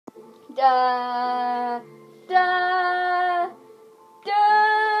da da da da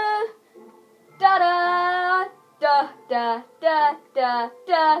da da da da da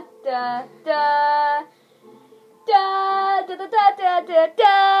da da da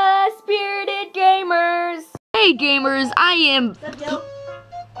da. Spirited Gamers. Hey gamers, I am.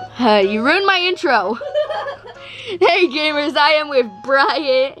 You ruined my intro. Hey gamers, I am with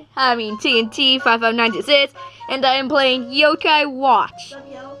Brian, TNT 55926, and I am playing Yokai Watch.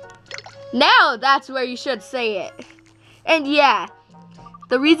 Now that's where you should say it. And yeah,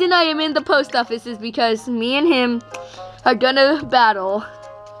 the reason I am in the post office is because me and him are gonna battle.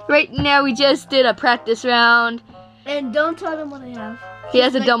 Right now we just did a practice round. And don't tell him what I have. He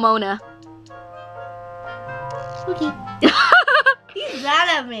has a Domona. Okay. He's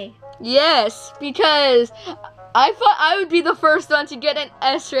mad at me. Yes, because I thought I would be the first one to get an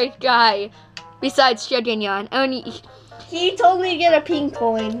S-rank guy besides Shogunyan. He told me to get a pink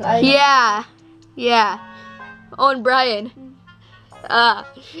coin. Yeah. Oh, and Brian.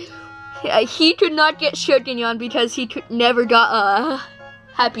 He could not get Shogunyan because he never got a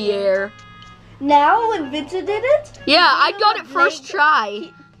happy air. Now when Vincent did it? Yeah, I got it first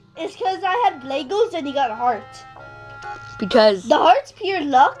try. It's because I had Legos and he got a heart. Because the heart's pure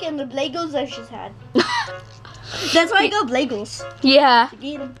luck and the Legos I just had. That's why I got Legos. Yeah. To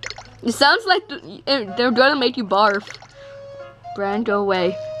get 'em. It sounds like they're gonna make you barf. Brian, go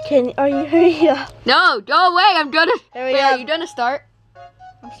away. Are you hurry up? No, go away. I'm gonna. Hurry Wait, up. are you gonna start?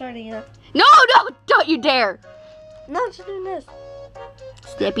 I'm starting it up. No, don't you dare. No, I'm just doing this.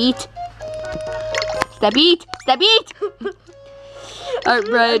 Step eat. Alright,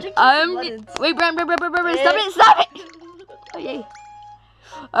 Brian. Wait, Brian, stop it. Oh, yay.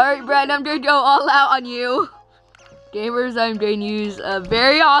 Alright, Brian, I'm gonna go all out on you. Gamers, I'm going to use a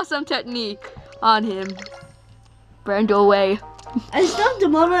very awesome technique on him. Brian, go away. I still have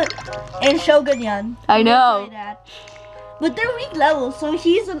Demona and Shogunyan. I know. But they're weak levels, so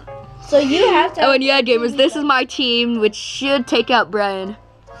you have to. Oh, and yeah, gamers, this is my team, which should take out Brian.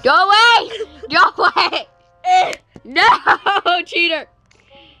 Go away! Go away! No, cheater!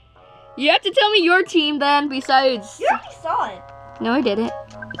 You have to tell me your team then, besides. You already saw it. No, I didn't.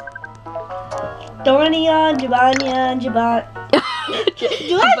 Dornion, Jibanyan, Jiban.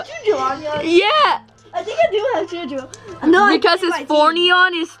 Do I have two Jibanyan? Yeah! I think I do have two Jibanyan. No, because his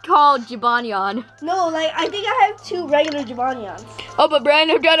Fornion is called Jibanyan. No, like, I think I have two regular Jibanyans. Oh, but Brian,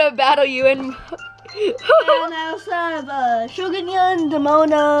 I'm gonna battle you and... And I also have Shogunyan,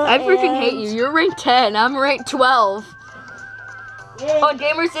 Demona. I freaking hate you. You're ranked 10. I'm ranked 12. Yeah. Oh,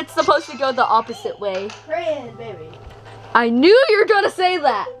 gamers, it's supposed to go the opposite way. Pray, baby. I knew you were gonna say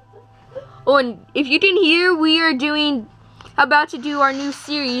that. Oh, and if you didn't hear, we are about to do our new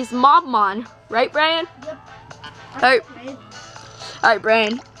series, Mobmon. Right, Brian? Yep. Alright,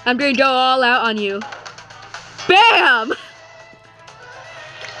 Brian. I'm gonna go all out on you. BAM!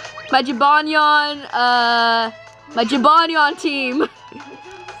 My Jibanyan team.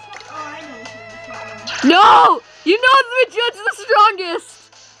 No! You know which one's the strongest!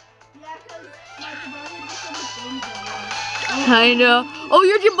 I know. Oh,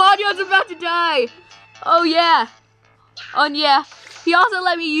 your Jibanyan's about to die! Oh, yeah. Oh, yeah. He also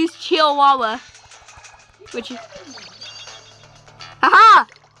let me use Chihuahua. Which is... Haha!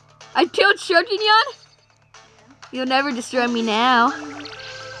 I killed Shogunyan? You'll never destroy me now.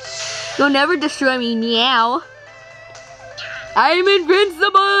 You'll never destroy me now. I'm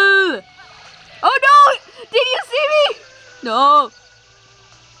invincible! Oh no! Did you see me? No.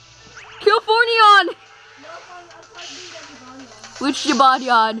 Kill Fornion! Which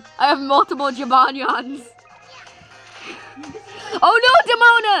Jibanyan? I have multiple Jibanyans. Oh no,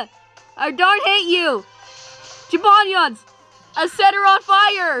 Demona! I darn hate you! Jibanyans! I set her on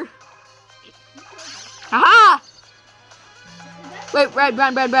fire! Aha! Wait, Brad.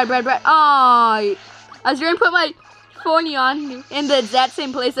 Oh, I was going to put my Fornion in the exact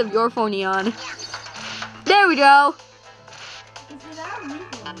same place of your Fornion. There we go.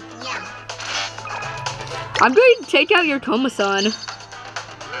 I'm going to take out your Tomasan.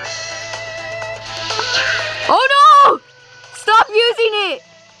 Oh no! Stop using it!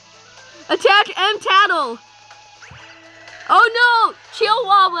 Attack M Tattle! Oh no!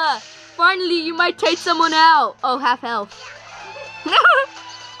 Chihuahua! Finally, you might take someone out. Oh, half health.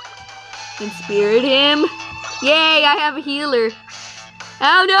 Inspirit him. Yay, I have a healer.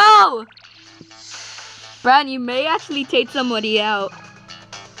 Oh no! Brian, you may actually take somebody out.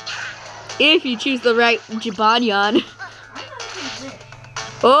 If you choose the right Jibanyan.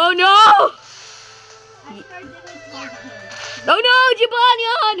 Oh no! Oh no,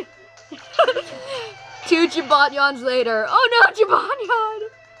 Jibanyan! 2 Jibanyans later. Oh no, Jibanyan!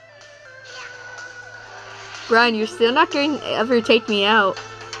 Brian, you're still not going to ever take me out.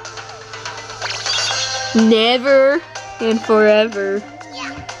 Never and forever.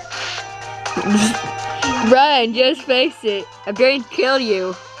 Brian, just face it. I'm going to kill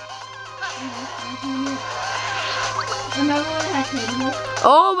you. Remember when I killed you?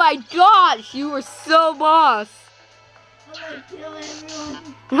 Oh my gosh, you were so boss. I'm gonna kill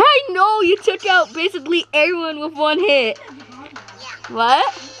everyone. I know, you took out basically everyone with one hit.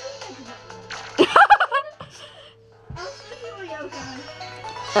 What?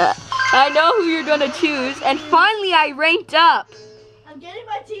 I know who you're gonna choose, and finally I ranked up. I'm getting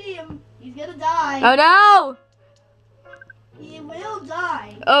my team. He's gonna die. Oh no! He will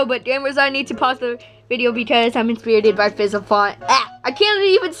die. Oh, but gamers, I need to pause the video because I'm inspired by Fizzle Font. Ah, I can't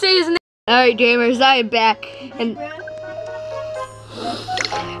even say his name. Alright gamers, I am back. And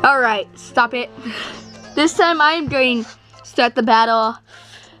alright, stop it. This time I am going to start the battle.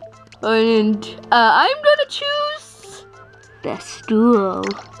 And I'm gonna choose best duo.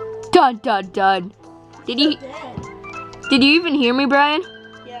 Dun dun dun. Did you even hear me, Brian?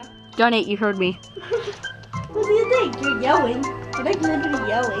 Yeah. Darn it, you heard me. What do you think? You're yelling. You're like literally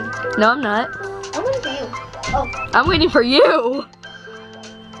yelling. No, I'm not. I'm waiting for you. Oh. I'm waiting for you.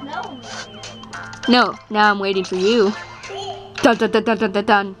 No. No, now I'm waiting for you. Dun dun dun dun dun dun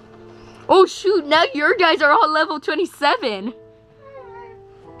dun. Oh shoot, now your guys are all level 27.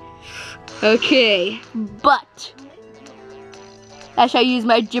 Okay, but I shall use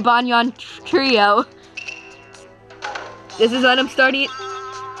my Jibanyan trio. This is what I'm starting.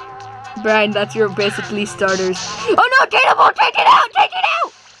 Brian, that's your basically starters. Oh no, Kateable, take it out, take it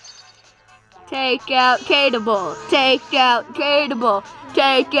out! Take out Kateable, take out Kateable,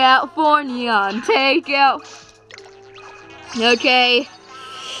 take out Forneon, take out. Okay,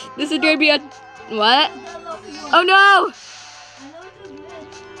 this is gonna be a, what? Oh no!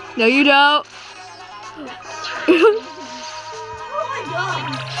 No, you don't.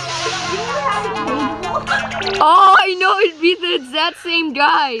 Oh, I know, it'd be the exact same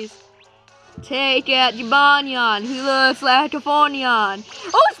guys. Take out Jibanyan, who looks like a Forneon.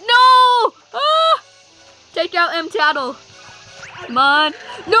 Oh, no! Ah! Take out M. Tattle. Come on.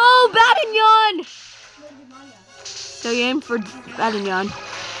 No, Badinyon! So you aim for Badinyon.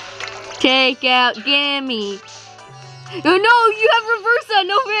 Take out Gimme. Oh, no, you have Reversa,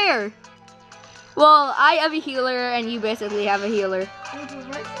 no fair. Well, I have a healer, and you basically have a healer.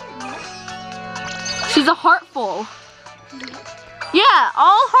 She's a Heartful. Yeah,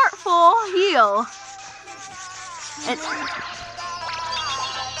 all Heartful heal. And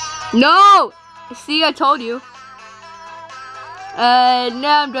no! See, I told you.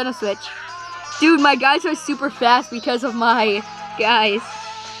 Now I'm gonna switch. Dude, my guys are super fast because of my guys.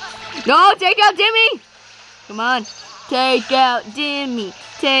 No, take out Dimmy! Come on. Take out Dimmy.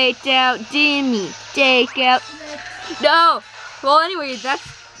 Take out Dimmy. Take out. No! Well, anyway, that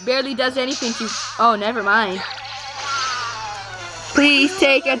barely does anything to. Oh, never mind. Please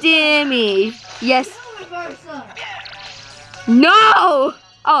take a Dimmy. Yes. No!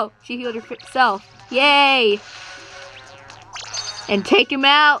 Oh, she healed herself. Yay! And take him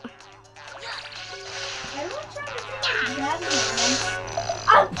out.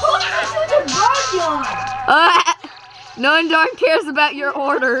 I'm pulling to the backyard. No one darn cares about your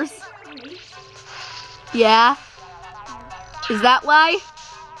orders. Yeah? Is that why?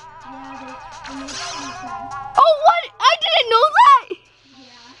 Oh, what? I didn't know that!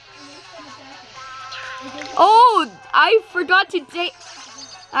 Oh, I forgot to take.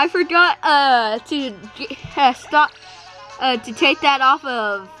 I forgot to take that off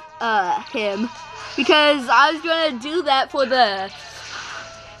of him because I was gonna do that for the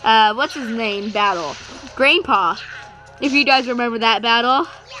what's his name battle, Grandpa. If you guys remember that battle.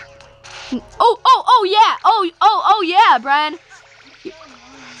 Oh yeah. Oh yeah, Brian.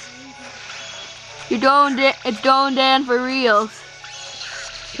 It's going down for reals.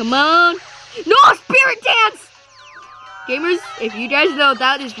 Come on. No, Spirit Dance! Gamers, if you guys know,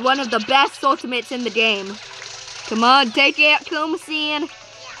 that is one of the best ultimates in the game. Come on, take it out, Kumasan.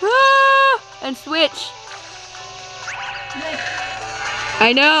 Ah, and switch.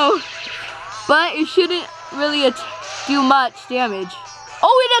 I know. But it shouldn't really do much damage.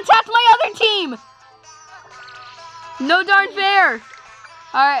 Oh, it attacked my other team! No darn fair.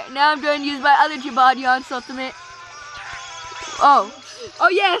 Alright, now I'm going to use my other Jibanyan's ultimate. Oh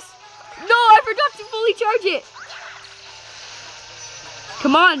yes! No, I forgot to fully charge it!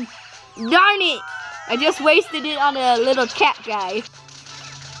 Come on! Darn it! I just wasted it on a little cat guy.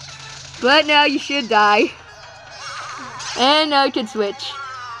 But now you should die. And now I can switch.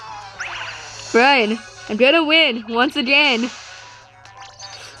 Brian, I'm gonna win once again.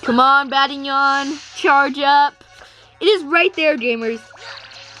 Come on, Badinyon. charge up. It is right there, gamers.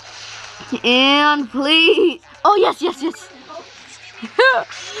 And please. Oh, yes, yes, yes.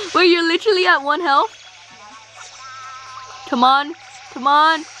 Wait, you're literally at 1 health? Come on. Come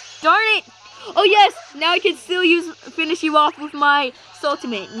on. Darn it. Oh, yes. Now I can still finish you off with my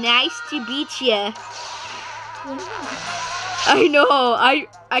ultimate. Nice to beat ya. I know.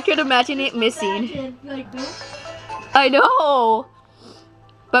 I could imagine it missing. I know.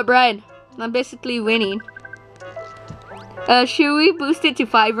 But Brian, I'm basically winning. Should we boost it to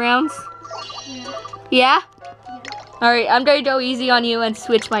 5 rounds? Yeah? Alright, I'm gonna go easy on you and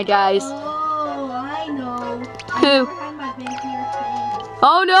switch my guys. Oh, I know. Who? I my bank here thing.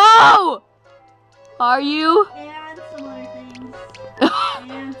 Oh no! Are you? And some other things.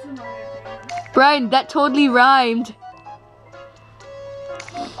 And some other things. Brian, that totally rhymed.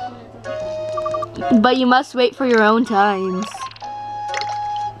 But you must wait for your own times.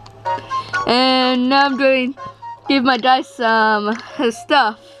 And now I'm going to give my dice some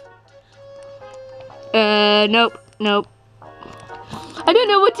stuff. Nope, nope. I don't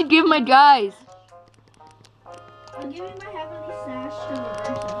know what to give my guys. I'm giving my heavenly sash to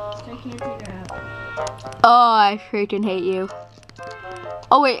Roberta, so I can't take her out. Oh, I freaking hate you.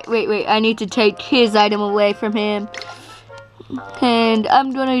 Oh, wait. I need to take his item away from him. And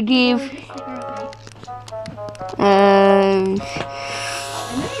I'm gonna give... I know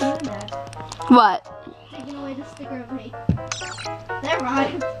you're doing that. What? Taking away the sticker of hate. That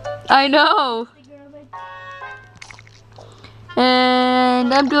rhymes. I know.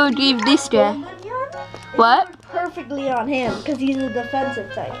 And I'm gonna give this guy. What? Perfectly on him, because he's a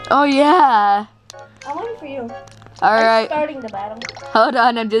defensive type. Oh, yeah. I'm waiting for you. Alright. I'm starting the battle. Hold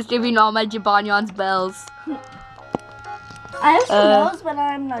on, I'm just giving all my Jabanyons bells. I have some bells, but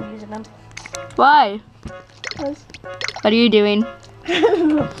I'm not using them. Why? What are you doing?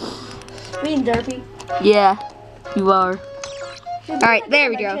 Being derpy. Yeah, you are. Alright, there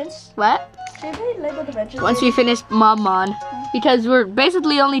we go. What? Should we label dimensions? Once we finish Momon. Because we're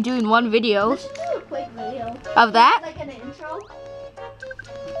basically only doing one video. Let's just do a quick video. Of that? Like an intro?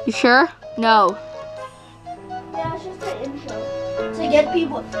 You sure? No. Yeah, it's just an intro.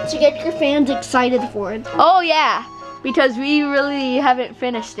 To get your fans excited for it. Oh yeah, because we really haven't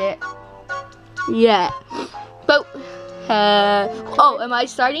finished it yet. But, oh, am I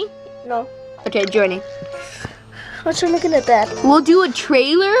starting? No. Okay, joining. What's you looking at that? We'll do a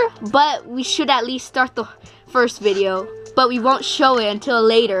trailer, but we should at least start the first video. But we won't show it until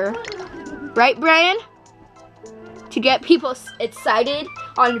later. Right, Brian? To get people excited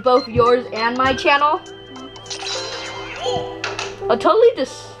on both yours and my channel. I'll totally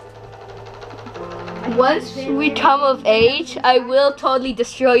just... Once we come of age, I will totally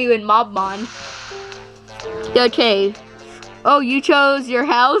destroy you in Mobmon. Okay. Oh, you chose your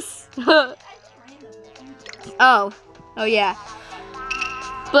house? Oh yeah.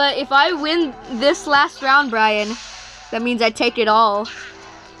 But if I win this last round, Brian, that means I take it all.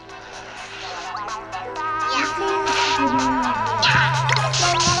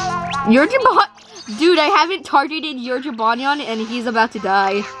 Your Dude, I haven't targeted your Jabanyon and he's about to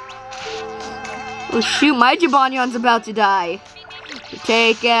die. Oh shoot, my Jabanyon's about to die.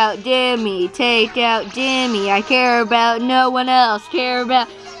 Take out Dimmy, take out Dimmy. I care about no one else, care about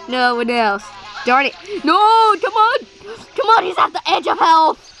no one else. Darn it. No, come on. Come on, he's at the edge of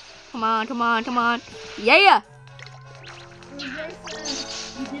health. Come on, come on, come on. Yeah. You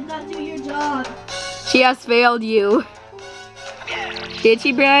did not do your job. She has failed you. Did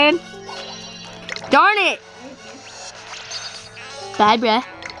she, Brian? Darn it. Bye, bruh.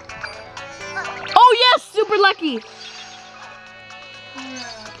 Oh, yes, super lucky.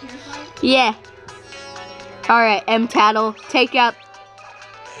 Yeah. Alright, M Tattle, take out.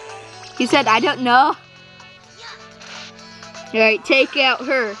 He said, I don't know. Alright, take out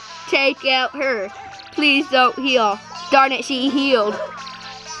her. Take out her. Please don't heal. Darn it, she healed.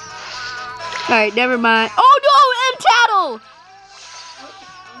 Alright, never mind. Oh no, M Tattle!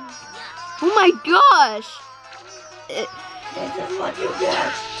 Oh my gosh. This is what you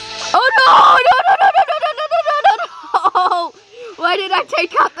get. Oh no! Why did I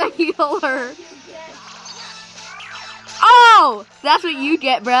take out the healer? Oh! That's what you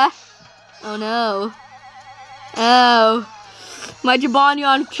get, bruh. Oh no. Oh. My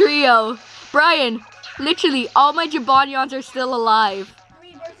Jabanyon trio. Brian, literally, all my Jabanyons are still alive.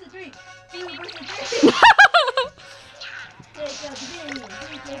 3 versus 3. 2 versus 3.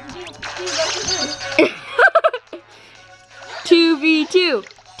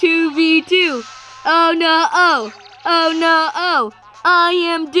 2v2. Oh no, oh. Oh no, oh. I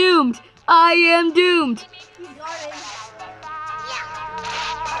am doomed. I am doomed.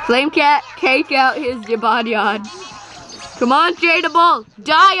 Flame Cat, take out his Jibanyan. Come on, Jadeable,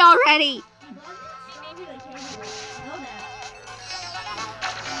 die already.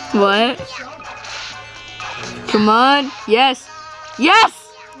 What? Come on, yes,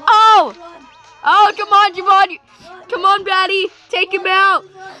 yes. Oh, oh, come on, Jibanyan. Come on, Batty, take him out.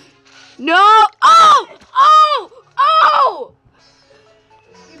 No, oh, oh, oh.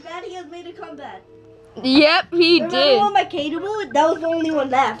 Your Batty has made a comeback. Yep, he did. Remember when my Kateable? That was the only one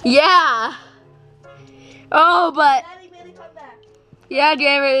left. Yeah. Oh, but Batty made a comeback. yeah,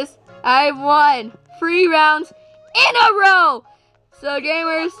 gamers, I won 3 rounds in a row. So,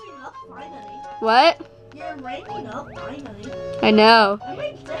 gamers, Up, finally. what? You're ranking up finally. I know. I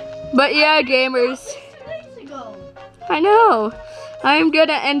ranked But yeah, gamers, 2 days ago. I know. I'm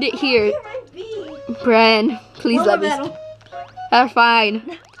gonna end it here. You're ranked B. Brian, please One let more me. medal. That's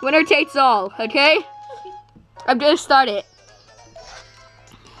fine. Winner takes all, okay? I'm gonna start it.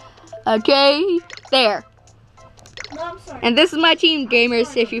 Okay, there. No, I'm sorry. And this is my team,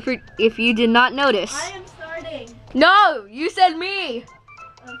 gamers. If you did not notice. I am starting. No, you said me.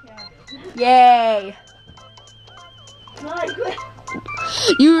 Okay, I did. Yay. No, I quit.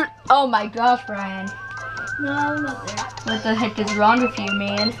 You. Oh my gosh, Brian. No, I'm not there. What the heck is wrong with you,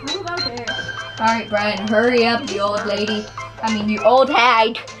 man? I'm not there. All right, Brian, hurry up, you old lady. I mean, you old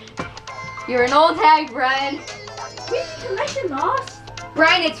hag. You're an old hag, Brian. Wait, connection lost?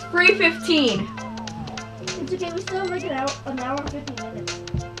 Brian, it's 3:15. It's okay, we still have like an hour and 50 minutes.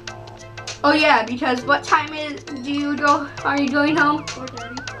 Oh yeah, because what time are you going home?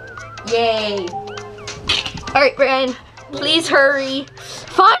 4:30. Yay. All right, Brian, please hurry.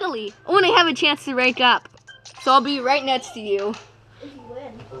 Finally, when I have a chance to rank up. So I'll be right next to you. If you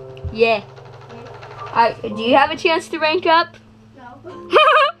win. Yeah. Do you have a chance to rank up? No.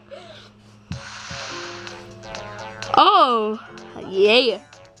 Oh, yeah.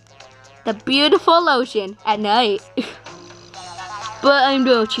 The beautiful ocean at night. But I'm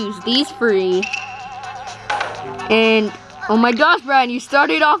gonna choose these 3. And, oh my gosh, Brian, you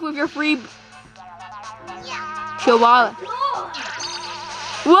started off with your free chihuahua.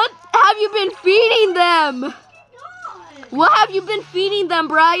 What have you been feeding them? What have you been feeding them,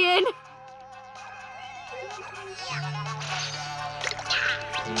 Brian?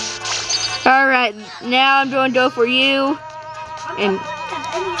 Alright, now I'm going to go for you. And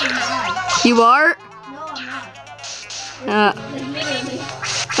you are? No, I'm not. Like, literally.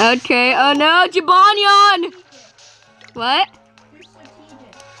 Okay, oh no, Jibanyan! What? You're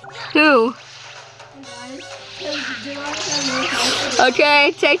strategic. Who? Guys,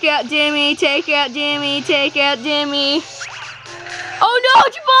 Okay, take out Jimmy, take out Jimmy, take out Jimmy. Oh no,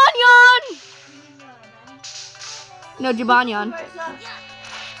 Jibanyan! No, Jibanyan.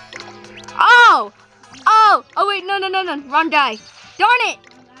 Oh! Oh! Oh wait, no, wrong die. Darn it!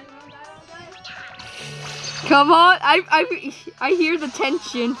 Come on, I hear the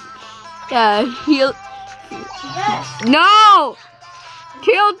tension. Heal. Yes. No!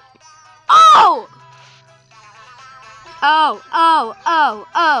 Killed. Oh! Oh,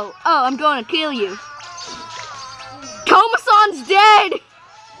 I'm going to kill you. Komasan's dead!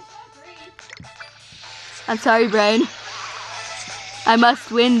 I'm sorry, Brian. I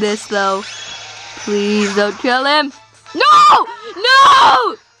must win this, though. Please don't kill him. No!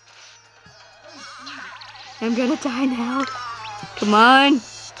 No! I'm gonna die now. Come on.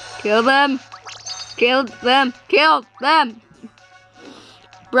 Kill them. Kill them. Kill them.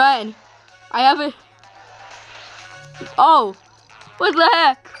 Brian, I have a... Oh, what the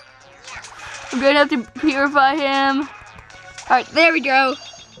heck? I'm gonna have to purify him. Alright, there we go.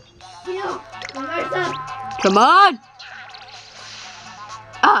 Come on.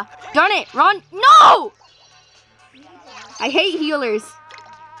 Ah, darn it, run. No! I hate healers.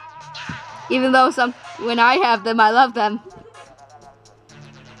 Even though when I have them, I love them.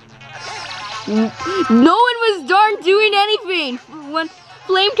 No one was darn doing anything when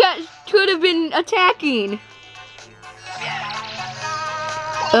Flame Cat could have been attacking.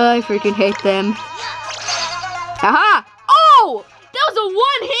 I freaking hate them. Aha! Oh! That was a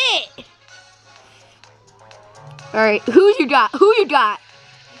 1 hit! Alright, who you got? Who you got?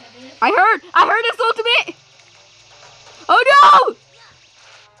 I heard his ultimate! Oh no!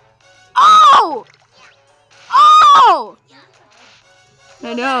 Oh! Oh!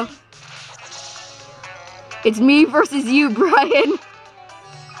 I know. It's me versus you, Brian.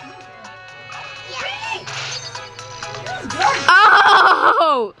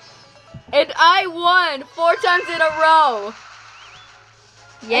 Oh! And I won 4 times in a row.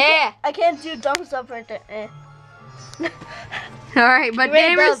 Yeah. I can't do thumbs up right there. All right, but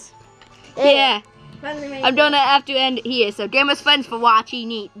Great gamers. Yeah. I'm gonna have to end it here. So, gamers, thanks for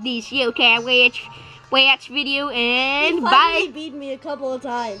watching this UK Watch video, and He bye. finally beat me a couple of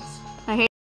times.